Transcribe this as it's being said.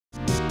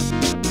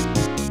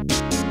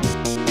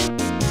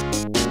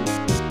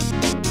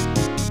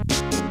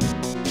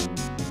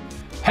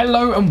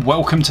Hello and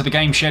welcome to the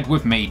Game Shed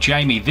with me,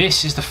 Jamie.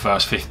 This is the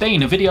First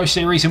 15, a video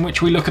series in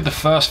which we look at the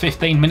first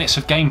 15 minutes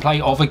of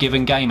gameplay of a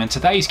given game, and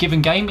today's given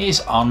game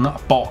is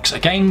Unbox, a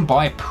game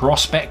by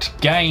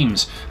Prospect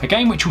Games, a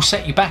game which will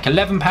set you back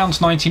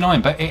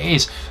 £11.99, but it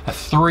is a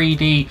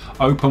 3D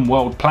open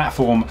world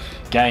platform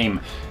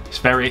game. It's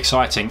very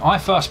exciting. I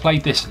first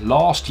played this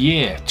last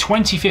year,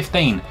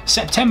 2015,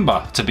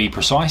 September to be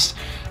precise,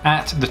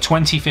 at the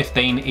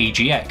 2015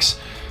 EGX.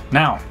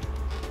 Now,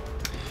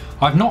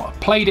 I've not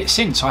played it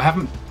since. I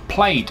haven't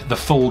played the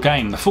full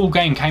game. The full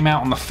game came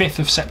out on the 5th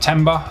of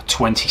September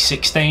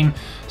 2016,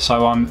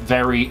 so I'm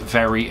very,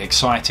 very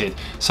excited.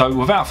 So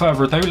without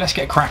further ado, let's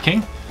get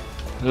cracking.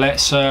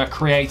 Let's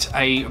create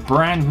a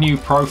brand new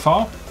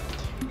profile.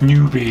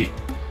 Newbie.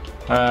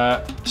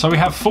 So we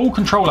have full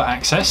controller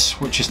access,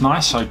 which is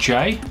nice. So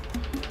J,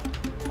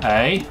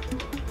 A,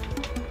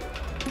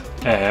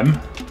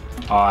 M,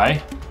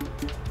 I,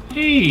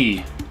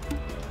 E.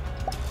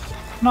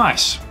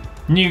 Nice.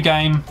 New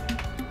game.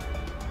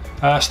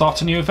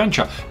 Start a new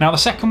adventure. Now the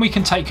second we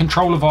can take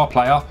control of our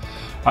player,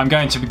 I'm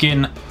going to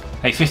begin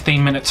a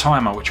 15-minute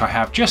timer, which I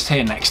have just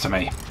here next to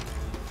me.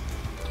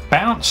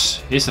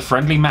 Bounce is the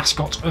friendly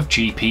mascot of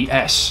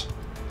GPS.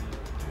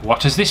 What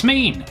does this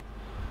mean?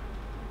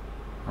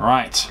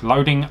 Right,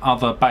 loading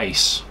other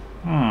base.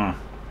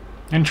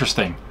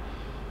 Interesting.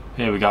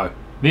 Here we go.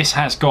 This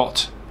has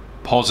got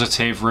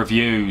positive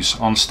reviews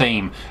on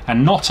Steam,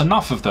 and not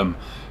enough of them.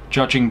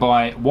 Judging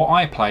by what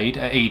I played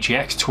at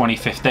EGX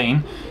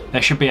 2015,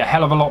 there should be a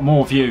hell of a lot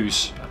more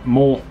views,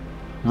 more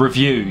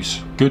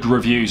reviews, good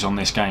reviews on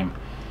this game.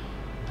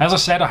 As I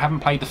said, I haven't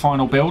played the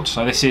final build,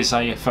 so this is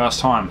a first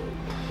time.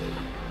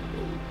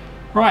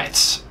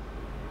 Right.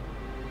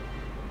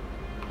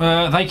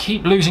 They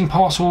keep losing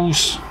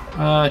parcels.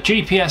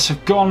 GPS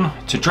have gone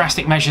to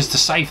drastic measures to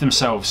save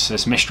themselves,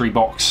 says Mystery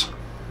Box.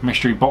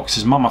 Mystery Box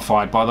is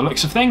mummified by the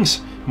looks of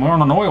things. We're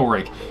on an oil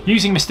rig.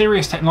 Using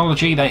mysterious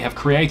technology, they have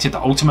created the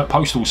ultimate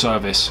postal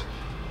service.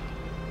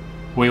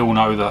 We all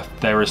know that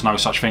there is no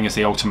such thing as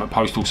the ultimate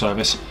postal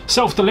service.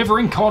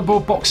 Self-delivering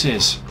cardboard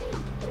boxes.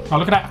 Oh,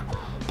 look at that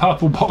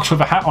purple box with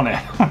a hat on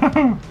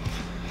it.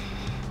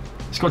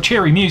 It's got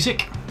cheery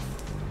music.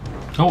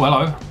 Oh,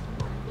 hello.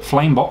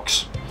 Flame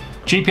box.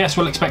 GPS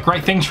will expect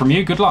great things from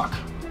you. Good luck.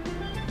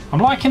 I'm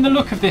liking the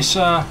look of this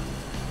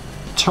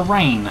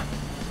terrain.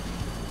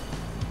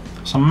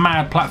 Some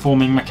mad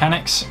platforming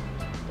mechanics.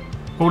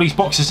 All these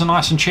boxes are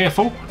nice and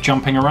cheerful,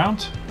 jumping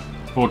around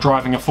or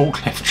driving a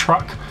forklift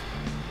truck.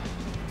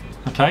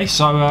 Okay,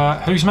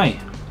 so who's me?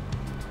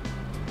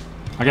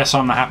 I guess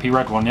I'm the happy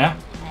red one, yeah?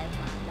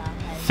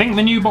 Think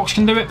the new box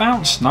can do it,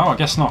 Bounce? No, I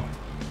guess not.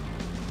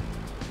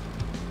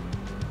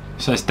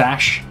 It says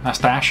Dash, that's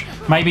Dash.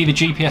 Maybe the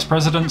GPS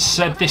president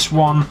said this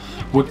one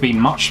would be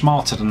much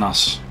smarter than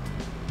us.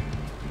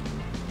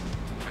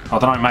 I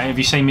don't know, mate, have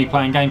you seen me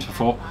playing games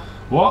before?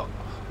 What?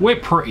 We're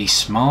pretty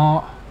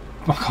smart.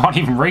 I can't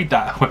even read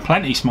that. We're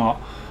plenty smart.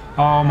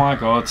 Oh my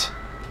god.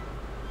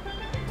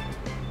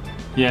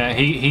 Yeah,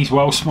 he's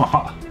well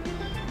smart.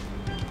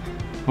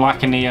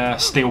 Like in the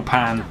steel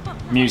pan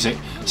music.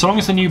 So long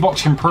as the new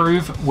box can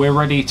prove we're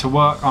ready to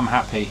work, I'm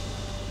happy.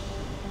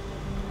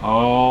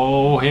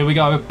 Oh, here we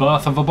go.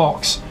 Birth of a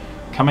box.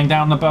 Coming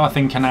down the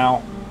birthing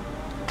canal.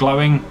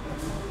 Glowing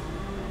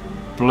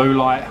blue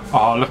light.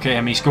 Oh, look at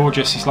him. He's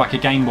gorgeous. He's like a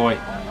Game Boy.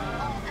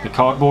 The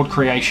cardboard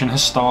creation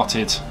has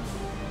started.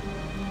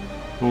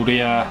 All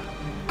the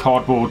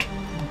cardboard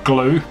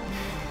glue.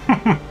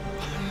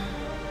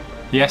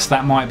 Yes,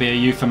 that might be a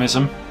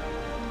euphemism.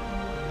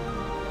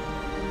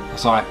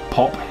 As I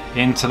pop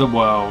into the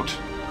world.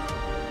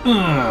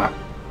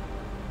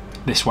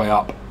 This way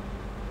up.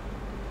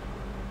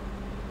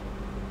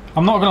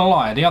 I'm not going to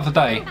lie, the other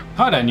day,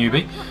 hi there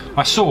newbie,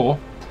 I saw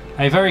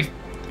a very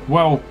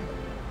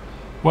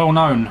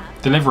well-known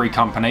delivery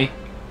company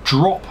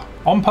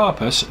on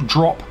purpose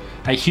drop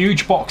a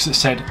huge box that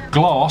said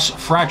glass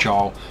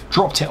fragile,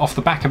 dropped it off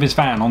the back of his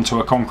van onto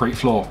a concrete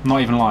floor.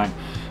 Not even lying.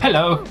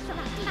 Hello,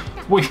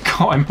 we've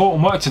got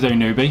important work to do,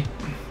 newbie.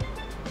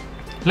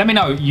 Let me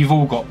know you've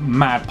all got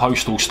mad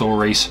postal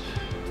stories,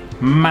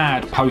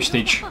 mad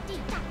postage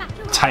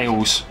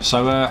tales,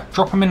 so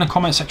drop them in the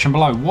comment section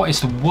below. What is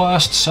the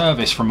worst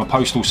service from a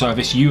postal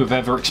service you have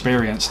ever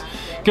experienced?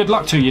 Good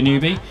luck to you,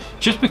 newbie.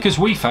 Just because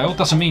we failed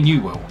doesn't mean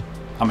you will.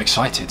 I'm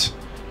excited.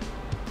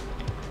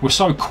 We're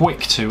so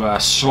quick to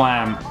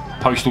slam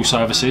postal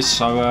services,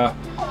 so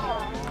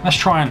let's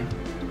try and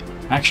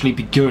actually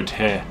be good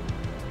here,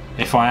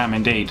 if I am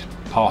indeed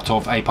part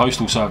of a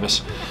postal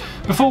service.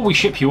 Before we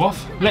ship you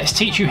off, let's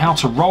teach you how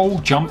to roll,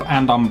 jump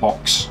and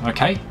unbox,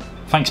 okay?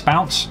 Thanks,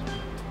 Bounce.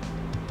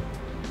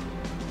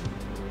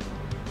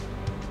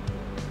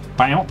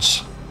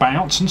 Bounce,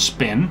 bounce and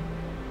spin.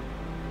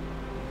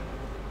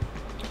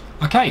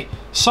 Okay,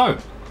 so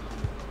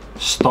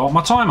start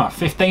my timer,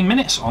 15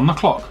 minutes on the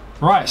clock.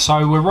 Right,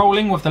 so we're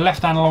rolling with the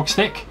left analog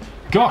stick.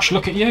 Gosh,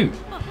 look at you.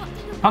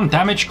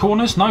 Undamaged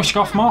corners, no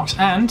scuff marks,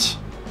 and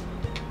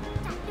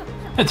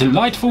a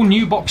delightful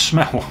new box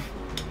smell.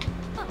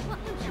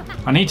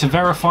 I need to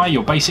verify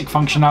your basic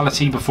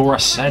functionality before I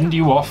send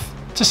you off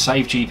to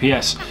save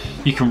GPS.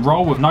 You can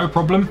roll with no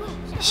problem,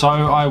 so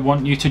I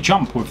want you to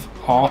jump with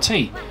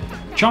RT.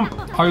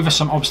 Jump over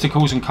some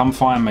obstacles and come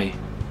find me.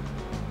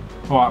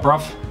 Alright,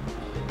 bruv.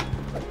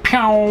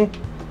 Pow!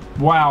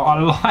 Wow, I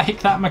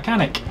like that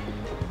mechanic.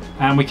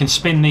 And we can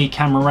spin the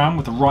camera around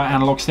with the right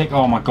analog stick.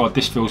 Oh my god,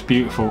 this feels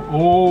beautiful.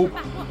 Oh!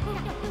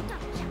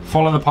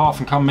 Follow the path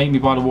and come meet me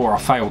by the water. I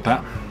failed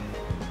that.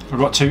 I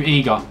got too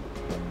eager.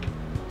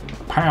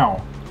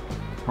 Pow!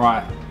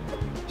 Right.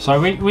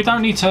 So we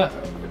don't need to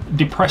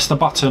depress the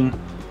button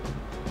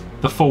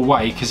the full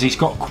way because he's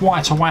got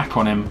quite a whack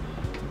on him.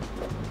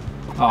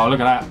 Oh, look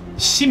at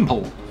that.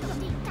 Simple.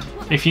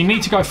 If you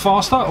need to go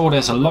faster or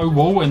there's a low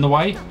wall in the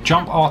way,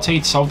 jump RT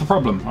to solve the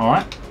problem,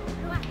 alright?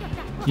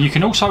 You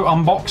can also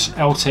unbox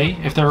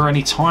LT if there are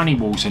any tiny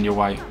walls in your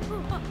way.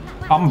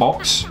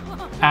 Unbox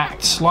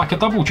acts like a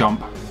double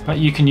jump, but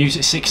you can use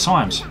it 6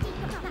 times.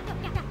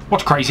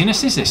 What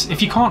craziness is this?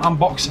 If you can't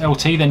unbox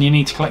LT, then you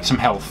need to collect some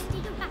health.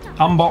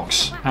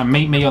 Unbox and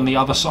meet me on the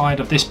other side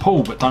of this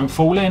pool, but don't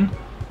fall in.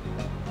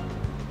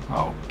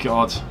 Oh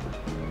god.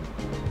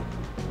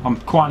 I'm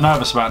quite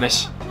nervous about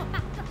this.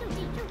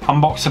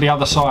 Unbox to the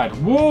other side.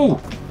 Whoa!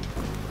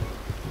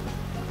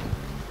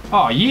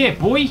 Oh yeah,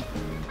 boy!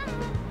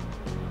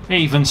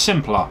 Even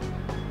simpler.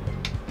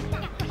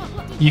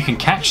 You can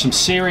catch some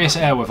serious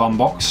air with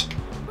Unbox.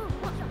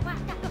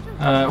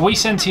 We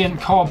sentient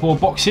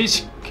cardboard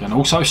boxes can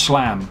also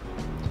slam.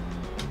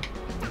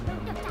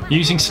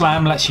 Using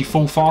slam lets you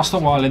fall faster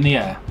while in the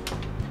air.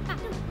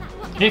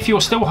 If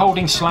you're still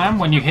holding slam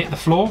when you hit the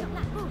floor,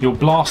 you'll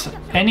blast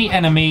any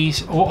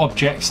enemies or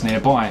objects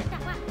nearby.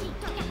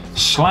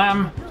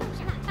 Slam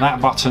that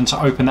button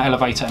to open the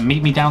elevator and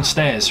meet me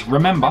downstairs.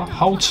 Remember,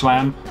 hold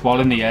slam while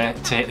in the air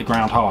to hit the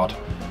ground hard.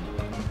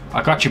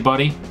 I got you,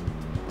 buddy.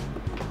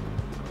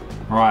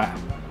 Right.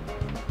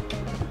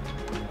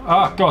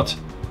 Oh, God.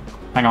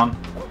 Hang on.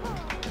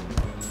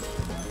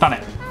 Done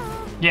it.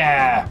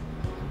 Yeah.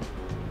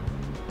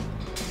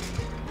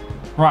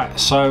 Right,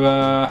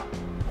 so,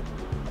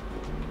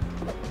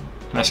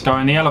 let's go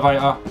in the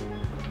elevator.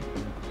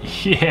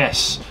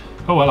 Yes.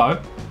 Oh,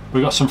 hello.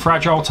 We got some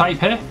fragile tape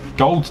here.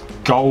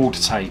 Gold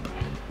tape.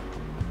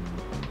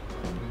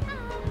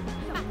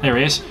 Here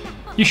he is.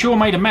 You sure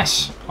made a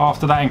mess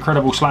after that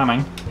incredible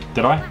slamming,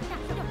 did I?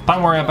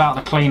 Don't worry about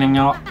the cleaning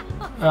up.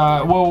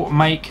 We'll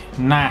make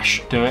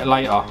Nash do it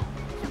later.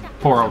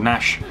 Poor old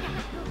Nash.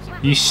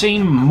 You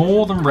seem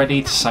more than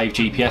ready to save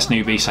GPS,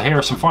 newbie, so here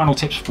are some final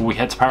tips before we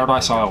head to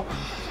Paradise Isle.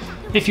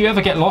 If you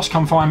ever get lost,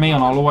 come find me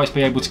and I'll always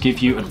be able to give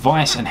you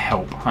advice and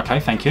help. Okay,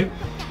 thank you.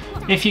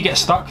 If you get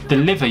stuck,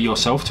 deliver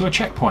yourself to a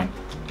checkpoint.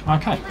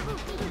 Okay.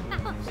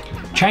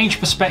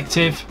 Change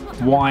perspective,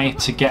 Y,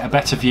 to get a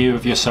better view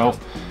of yourself.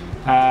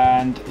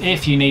 And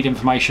if you need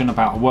information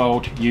about a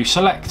world, you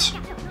select.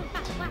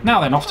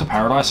 Now then, off to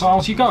Paradise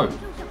Isles you go.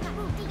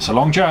 It's a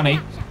long journey,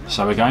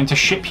 so we're going to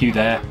ship you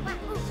there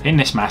in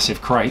this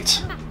massive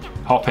crate.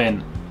 Hop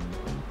in.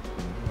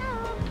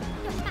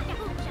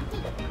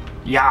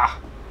 Yeah.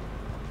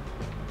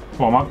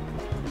 Well,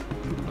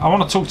 I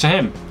want to talk to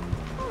him.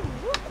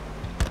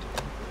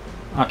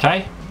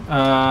 Okay.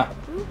 Oh,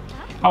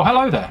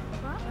 hello there.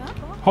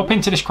 Hop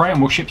into this crate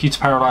and we'll ship you to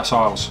Paradise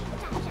Isles.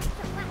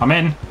 I'm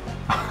in.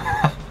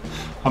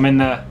 I'm in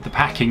the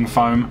packing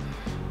foam.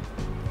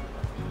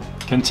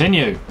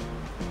 Continue.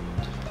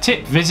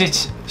 Tip,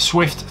 visit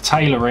Swift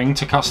Tailoring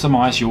to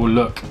customise your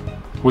look.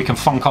 We can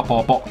funk up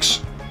our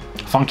box.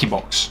 Funky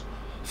box.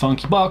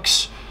 Funky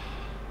box.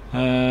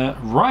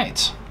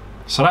 Right.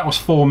 So that was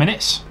 4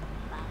 minutes.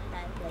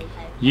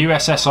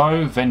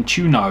 USSO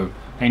Ventuno.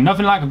 Ain't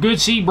nothing like a good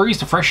sea breeze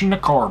to freshen the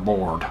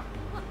cardboard.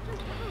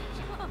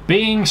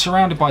 Being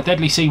surrounded by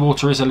deadly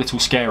seawater is a little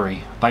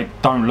scary. They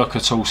don't look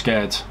at all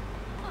scared.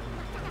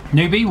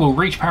 Newbie, we'll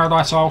reach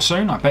Paradise Isle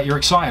soon. I bet you're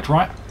excited,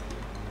 right?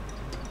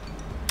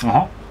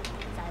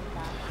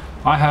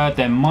 I heard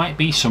there might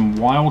be some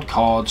wild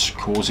cards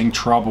causing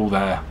trouble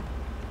there.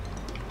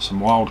 Some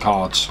wild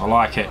cards. I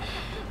like it.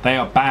 They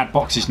are bad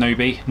boxes,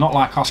 newbie. Not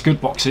like us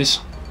good boxes.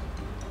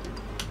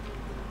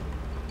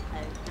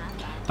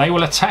 They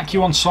will attack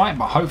you on sight,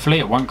 but hopefully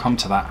it won't come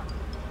to that.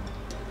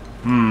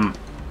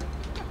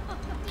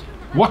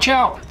 Watch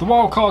out! The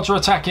wild cards are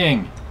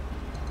attacking!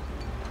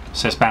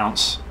 Says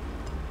Bounce.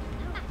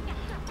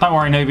 Don't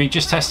worry, newbie.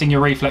 Just testing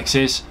your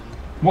reflexes.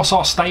 What's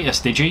our status,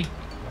 Digi?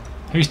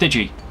 Who's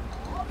Digi?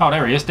 Oh,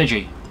 there he is,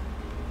 Digi.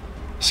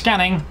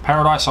 Scanning.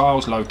 Paradise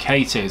Isles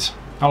located.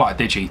 I like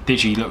Digi.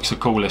 Digi looks the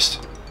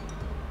coolest.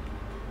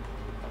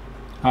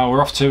 Oh,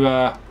 we're off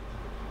to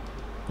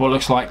what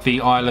looks like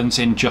the islands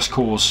in Just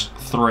Cause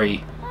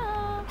 3.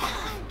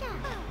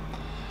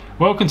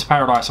 Welcome to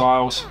Paradise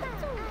Isles.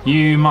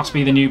 You must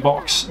be the new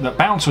box that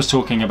Bounce was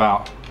talking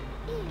about.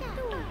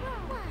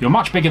 You're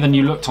much bigger than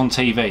you looked on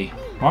TV.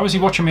 Why was he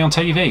watching me on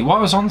TV? Why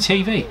was I on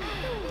TV?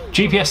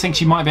 GPS thinks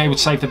you might be able to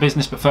save the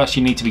business, but first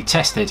you need to be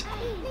tested.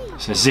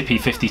 Says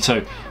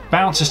Zippy52.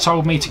 Bounce has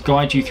told me to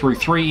guide you through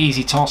 3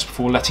 easy tasks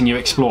before letting you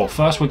explore.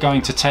 First, we're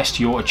going to test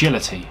your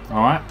agility.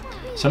 Alright?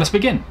 So let's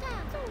begin.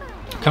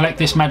 Collect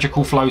this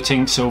magical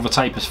floating silver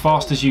tape as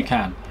fast as you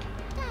can.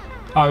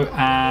 Oh,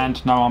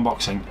 and no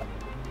unboxing.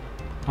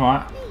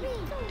 Alright.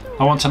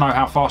 I want to know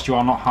how fast you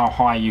are, not how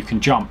high you can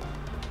jump.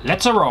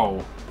 Let's a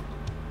roll.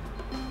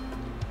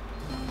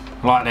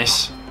 I like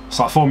this. It's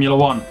like Formula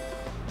 1.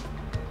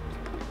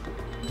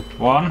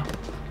 1,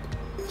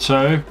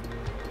 2,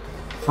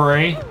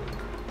 3,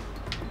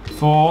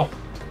 4,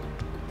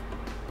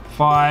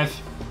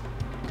 5.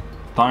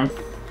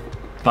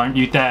 Don't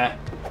you dare,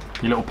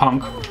 you little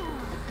punk.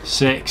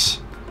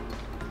 6,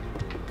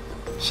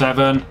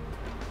 7.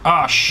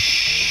 Ah,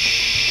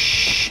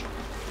 shh.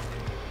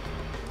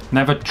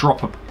 Never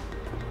drop a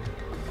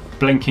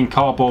blinking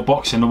cardboard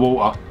box in the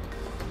water.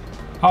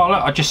 Oh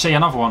look, I just see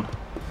another one.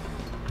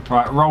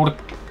 Right, roll,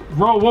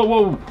 whoa,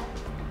 whoa.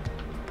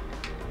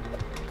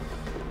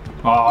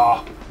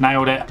 Oh,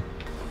 nailed it.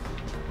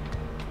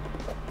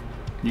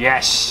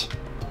 Yes.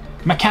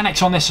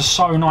 Mechanics on this are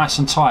so nice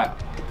and tight,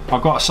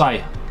 I've got to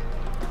say.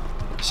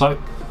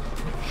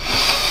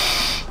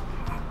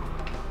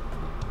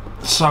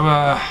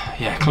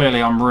 Yeah,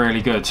 clearly I'm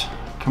really good.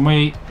 Can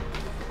we...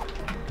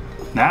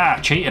 Nah,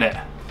 cheated it.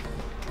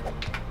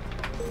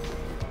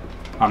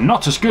 I'm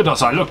not as good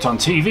as I looked on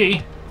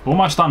TV.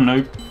 Almost done,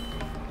 noob.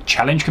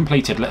 Challenge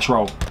completed, let's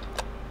roll.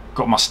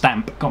 Got my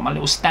stamp, got my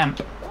little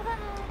stamp.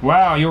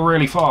 Wow, you're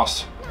really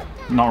fast.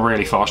 Not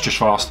really fast, just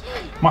fast.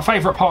 My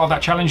favourite part of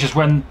that challenge is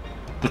when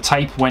the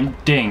tape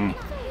went ding.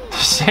 The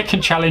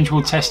second challenge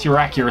will test your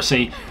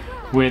accuracy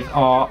with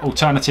our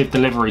alternative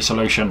delivery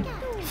solution,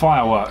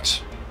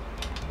 fireworks.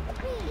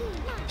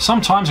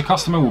 Sometimes a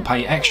customer will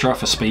pay extra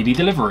for speedy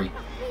delivery.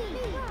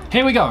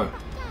 Here we go.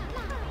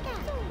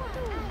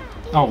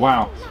 Oh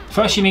wow.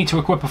 First you need to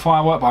equip a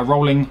firework by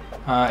rolling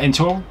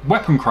into a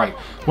weapon crate.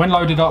 When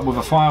loaded up with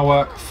a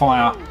firework,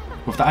 fire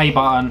with the A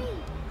button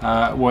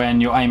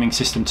when your aiming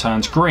system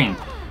turns green.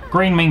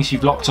 Green means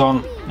you've locked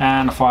on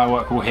and the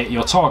firework will hit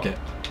your target.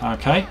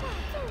 Okay.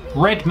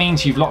 Red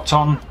means you've locked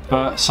on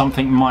but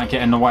something might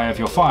get in the way of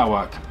your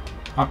firework.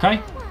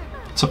 Okay.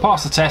 To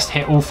pass the test,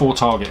 hit all 4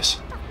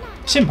 targets.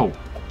 Simple.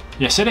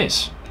 Yes it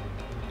is.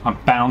 I'm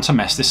bound to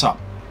mess this up.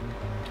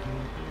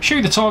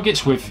 Shoot the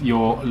targets with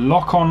your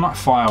lock-on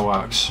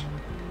fireworks.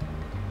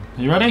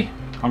 Are you ready?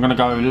 I'm going to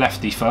go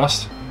lefty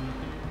first.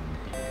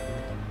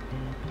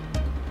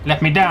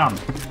 Let me down.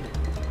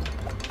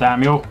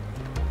 Damn you.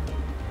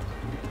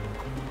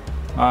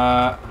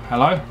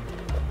 Hello?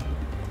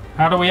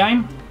 How do we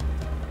aim?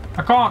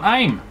 I can't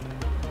aim.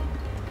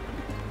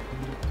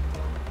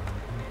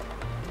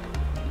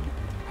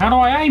 How do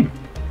I aim?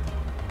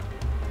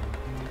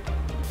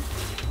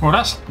 Well,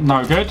 that's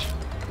no good.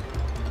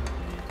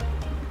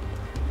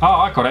 Oh,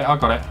 I got it.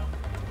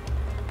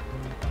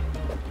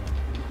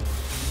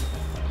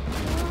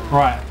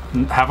 Right,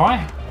 have I?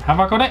 Have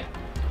I got it?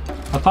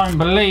 I don't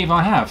believe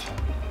I have.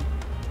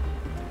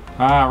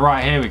 Ah,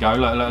 right, here we go.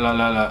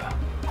 Look.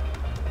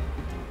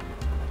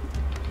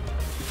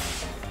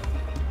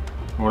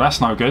 Well,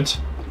 that's no good.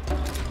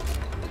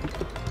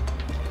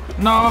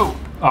 No!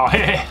 Oh, I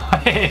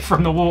hit it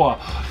from the water.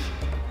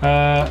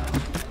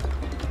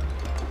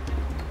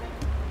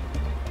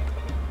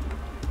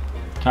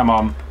 Come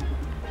on.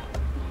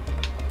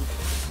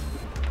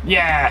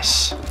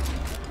 Yes!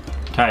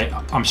 Okay,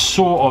 I'm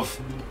sort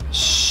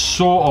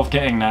of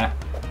getting there.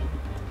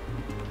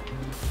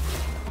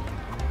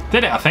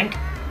 Did it, I think.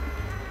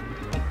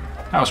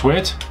 That was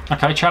weird.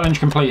 Okay, challenge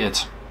completed.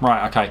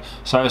 Right, okay.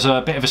 So it was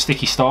a bit of a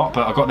sticky start,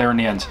 but I got there in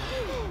the end.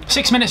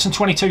 6 minutes and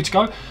 22 to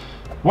go.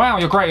 Wow,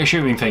 you're great at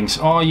shooting things.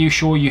 Are you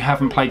sure you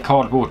haven't played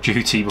Cardboard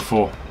Duty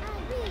before?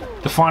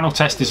 The final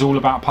test is all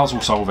about puzzle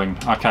solving.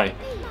 Okay.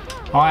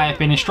 I have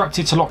been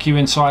instructed to lock you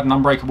inside an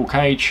unbreakable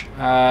cage,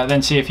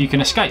 then see if you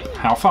can escape.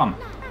 How fun.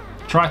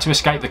 Try to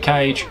escape the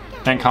cage,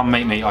 then come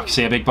meet me. I can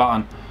see a big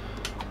button.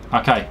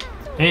 Okay.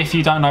 If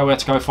you don't know where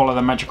to go, follow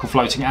the magical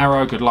floating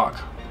arrow. Good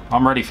luck.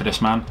 I'm ready for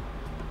this, man.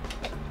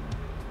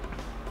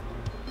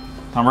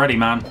 I'm ready,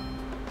 man.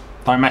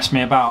 Don't mess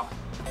me about.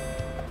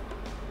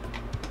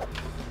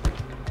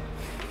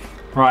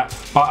 Right,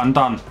 button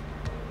done.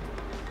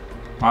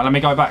 Right, let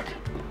me go back.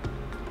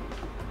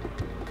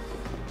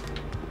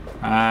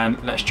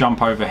 And let's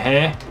jump over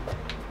here.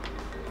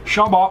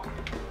 Shobot.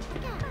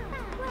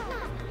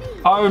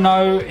 Oh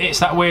no, it's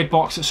that weird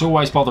box that's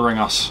always bothering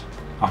us.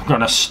 I'm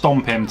gonna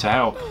stomp him to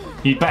hell.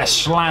 You'd better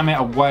slam it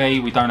away.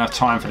 We don't have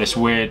time for this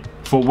weird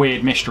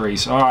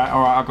mysteries. Alright,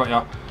 I got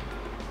ya.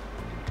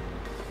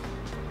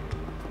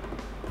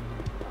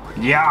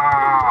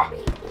 Yeah!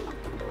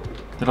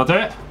 Did I do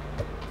it?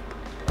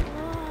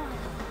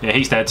 Yeah,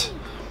 he's dead.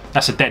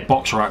 That's a dead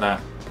box right there.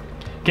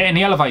 Get in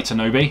the elevator,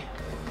 newbie.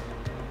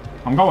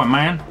 I'm going,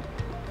 man.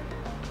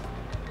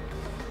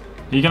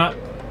 Are you gonna...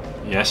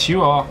 Yes,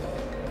 you are.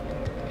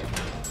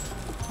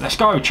 Let's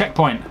go,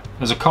 checkpoint.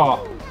 There's a car.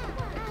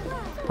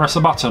 Press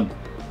the button.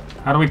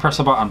 How do we press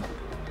the button?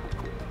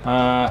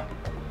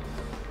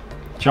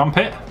 Jump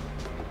it.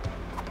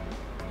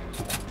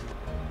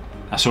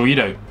 That's all you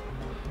do.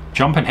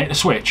 Jump and hit the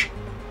switch.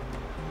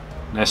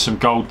 There's some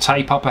gold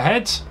tape up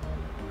ahead.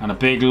 And a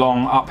big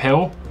long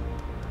uphill.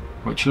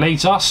 Which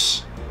leads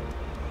us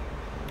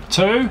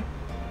to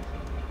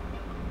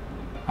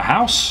a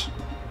house.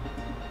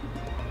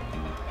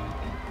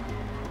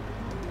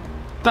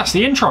 That's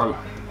the intro,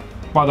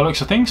 by the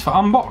looks of things, for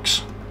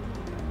Unbox.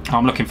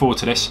 I'm looking forward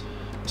to this.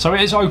 So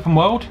it is open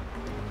world,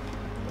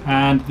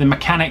 and the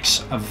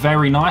mechanics are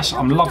very nice.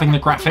 I'm loving the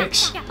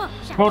graphics.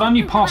 Well done,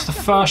 you passed the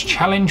first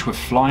challenge with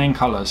flying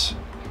colours.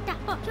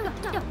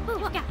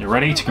 You're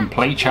ready to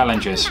complete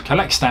challenges,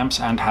 collect stamps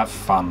and have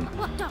fun.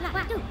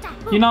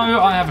 You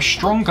know, I have a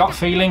strong gut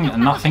feeling that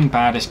nothing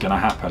bad is going to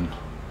happen.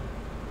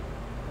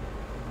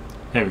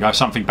 Here we go,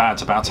 something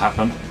bad's about to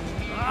happen.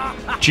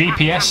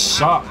 GPS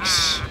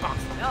sucks.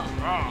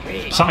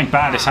 Something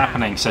bad is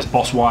happening, says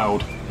Boss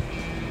Wild.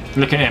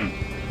 Look at him.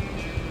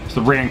 It's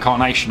the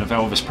reincarnation of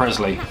Elvis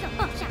Presley.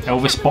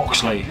 Elvis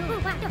Boxley.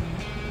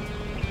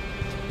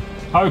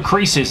 Oh,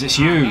 Creases, it's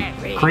you.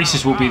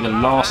 Creases will be the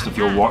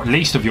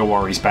least of your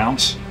worries,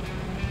 Bounce.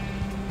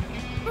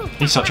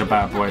 He's such a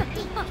bad boy.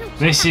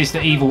 This is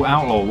the evil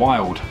outlaw,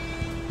 Wild.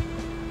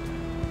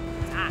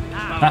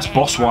 That's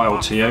Boss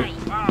Wild to you.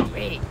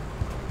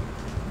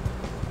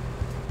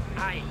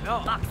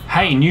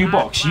 Hey, new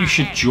box, you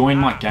should join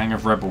my gang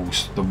of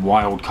rebels, the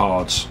Wild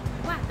Cards.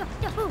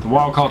 The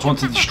Wild Cards want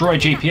to destroy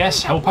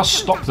GPS, help us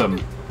stop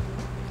them.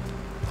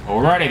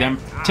 Alrighty then.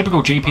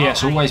 Typical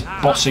GPS, always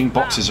bossing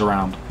boxes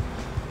around.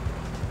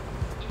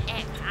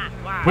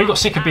 We got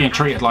sick of being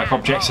treated like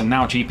objects and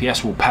now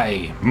GPS will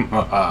pay.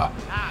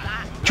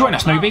 Join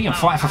us, newbie, and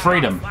fight for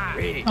freedom.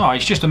 Oh,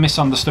 he's just a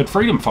misunderstood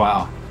freedom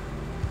fighter.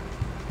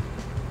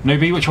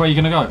 Newbie, which way are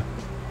you going to go?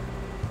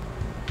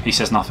 He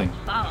says nothing.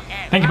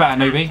 Think about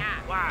it, newbie.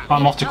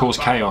 I'm off to cause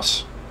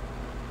chaos.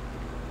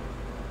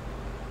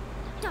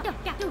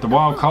 The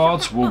Wild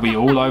Cards will be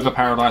all over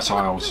Paradise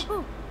Isles.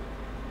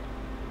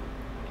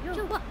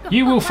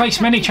 You will face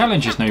many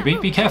challenges,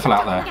 newbie. Be careful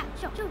out there.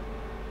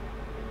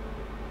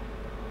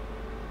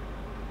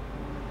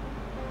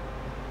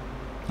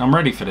 I'm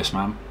ready for this,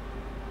 man.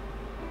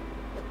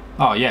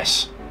 Oh,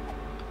 yes.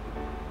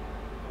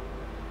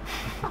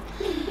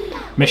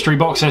 Mystery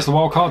box says the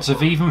Wild Cards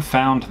have even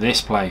found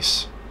this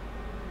place.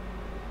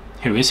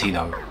 Who is he,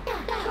 though?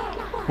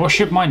 What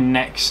should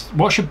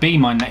be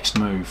my next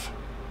move?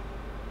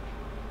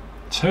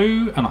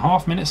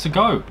 2.5 minutes to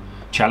go.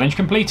 Challenge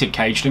completed,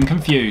 caged and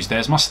confused.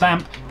 There's my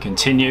stamp.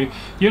 Continue.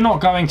 You're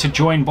not going to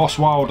join Boss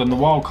Wild and the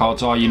Wild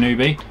Cards, are you,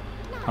 newbie?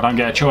 I don't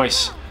get a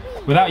choice.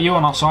 Without you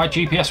on our side,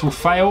 GPS will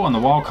fail and the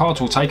Wild Cards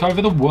will take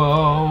over the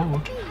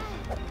world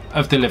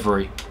of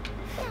delivery.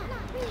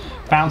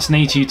 Bounce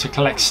needs you to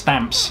collect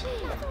stamps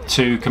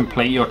to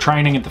complete your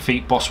training and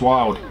defeat Boss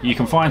Wild. You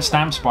can find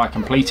stamps by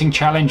completing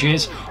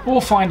challenges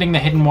or finding the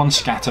hidden ones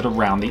scattered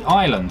around the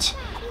island.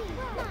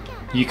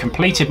 You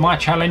completed my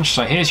challenge,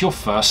 so here's your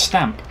first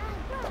stamp.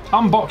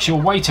 Unbox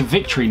your way to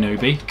victory,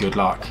 newbie. Good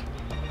luck.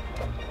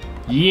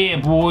 Yeah,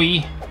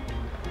 boy.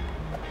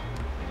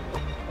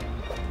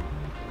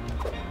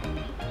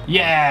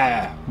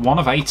 Yeah, 1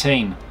 of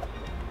 18.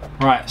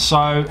 Right,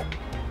 so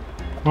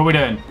what are we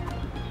doing?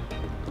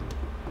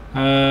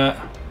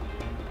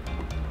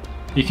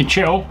 You can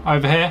chill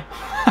over here.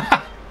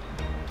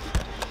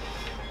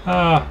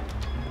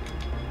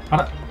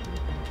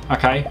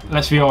 Okay,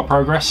 let's view our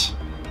progress.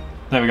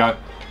 There we go.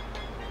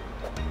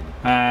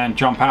 And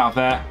jump out of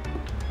there.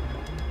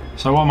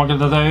 So what am I going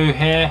to do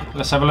here?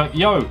 Let's have a look.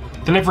 Yo,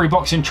 delivery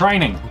box in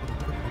training.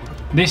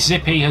 This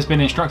Zippy has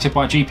been instructed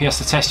by GPS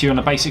to test you on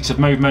the basics of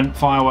movement,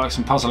 fireworks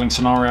and puzzling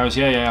scenarios.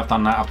 Yeah, I've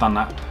done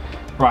that.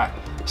 Right,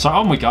 so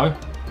on we go.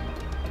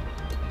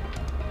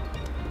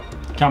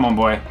 Come on,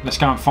 boy. Let's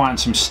go and find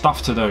some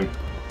stuff to do.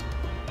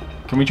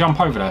 Can we jump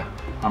over there?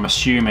 I'm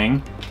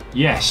assuming.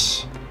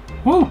 Yes.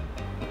 Woo!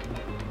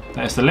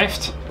 There's the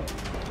lift.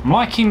 I'm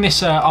liking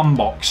this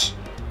Unbox.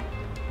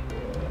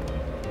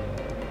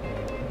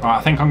 Right,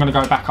 I think I'm going to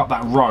go back up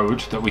that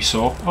road that we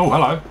saw. Oh,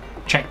 hello.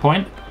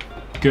 Checkpoint.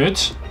 Good.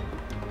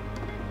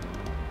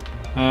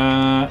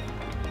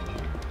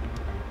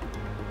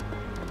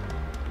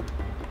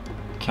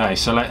 Okay,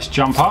 so let's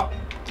jump up.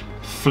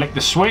 Flick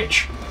the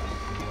switch.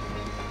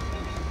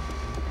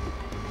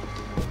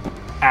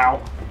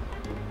 Ow.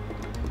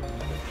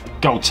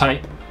 Gold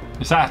tape.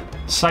 Is that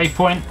a save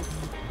point?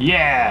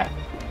 Yeah.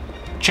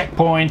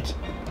 Checkpoint.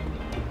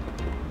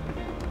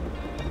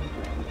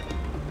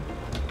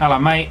 Hello,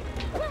 mate.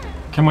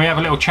 Can we have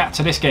a little chat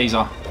to this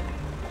geezer?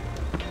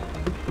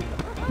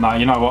 No,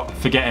 you know what?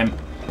 Forget him.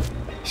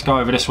 Let's go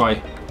over this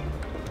way.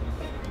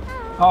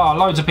 Oh,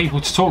 loads of people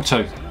to talk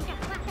to.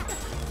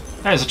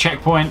 There's a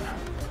checkpoint.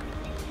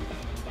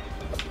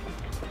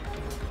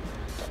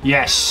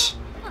 Yes.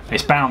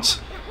 It's Bounce.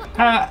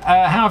 How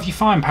have you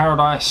found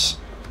Paradise?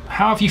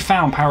 How have you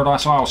found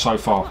Paradise Isle so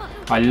far?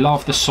 I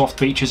love the soft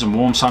beaches and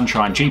warm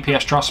sunshine.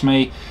 GPS trusts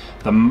me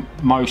the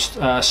most,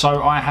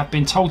 so I have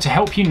been told to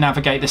help you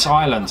navigate this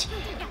island.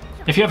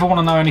 If you ever want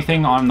to know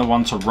anything, I'm the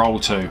one to roll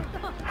to.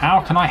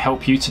 How can I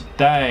help you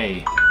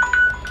today?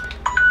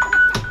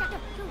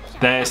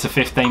 There's the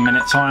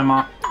 15-minute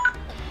timer.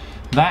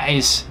 That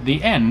is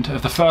the end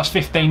of the first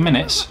 15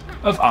 minutes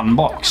of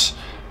Unbox.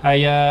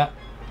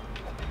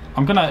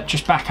 I'm going to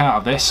just back out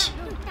of this.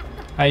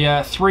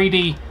 a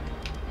 3D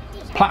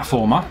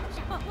platformer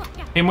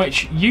in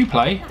which you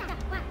play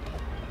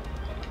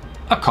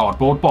a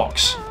cardboard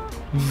box.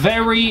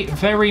 Very,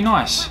 very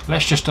nice.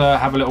 Let's just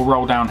have a little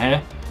roll down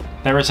here.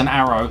 There is an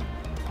arrow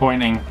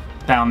pointing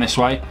down this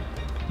way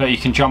that you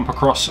can jump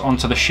across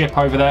onto the ship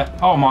over there.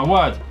 Oh my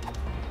word.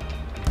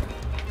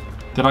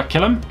 Did I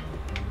kill him?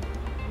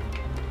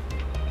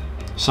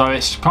 So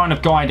it's kind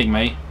of guiding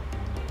me.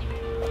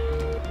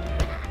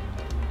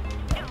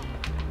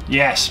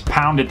 Yes,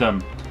 pounded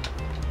them.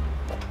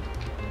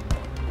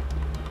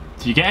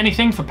 Do you get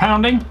anything for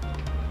pounding?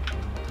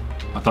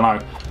 I don't know.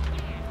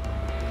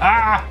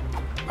 Ah!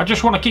 I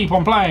just want to keep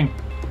on playing.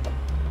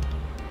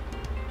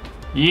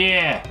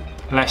 Yeah.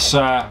 Let's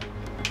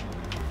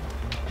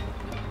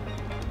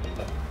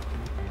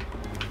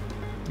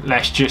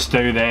just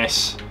do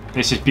this.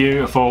 This is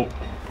beautiful.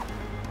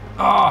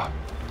 Ah.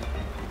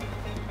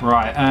 Oh.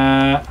 Right.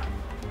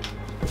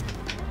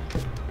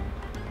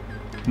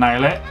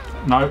 Nail it.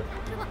 No.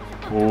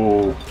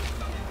 Oh.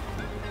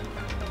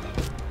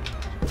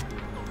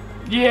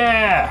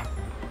 Yeah.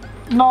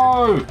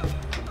 No.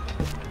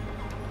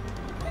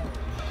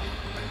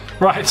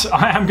 Right,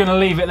 I am going to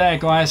leave it there,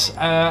 guys.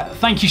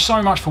 Thank you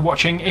so much for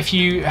watching. If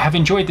you have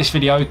enjoyed this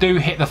video, do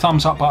hit the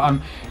thumbs up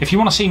button. If you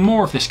want to see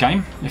more of this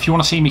game, if you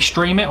want to see me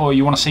stream it, or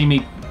you want to see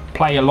me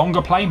play a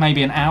longer play,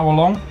 maybe an hour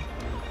long,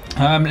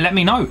 let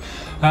me know.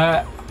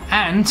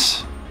 And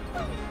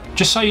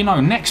just so you know,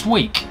 next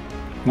week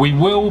we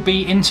will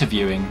be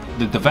interviewing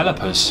the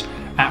developers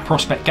at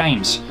Prospect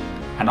Games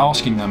and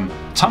asking them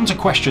tons of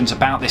questions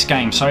about this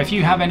game. So if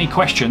you have any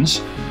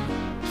questions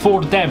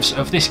for the devs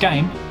of this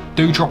game,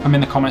 do drop them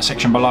in the comment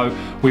section below.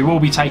 We will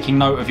be taking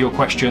note of your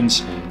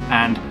questions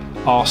and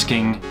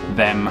asking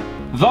them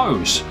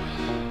those.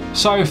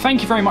 So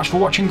thank you very much for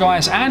watching,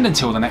 guys, and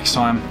until the next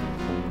time,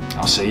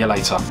 I'll see you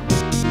later.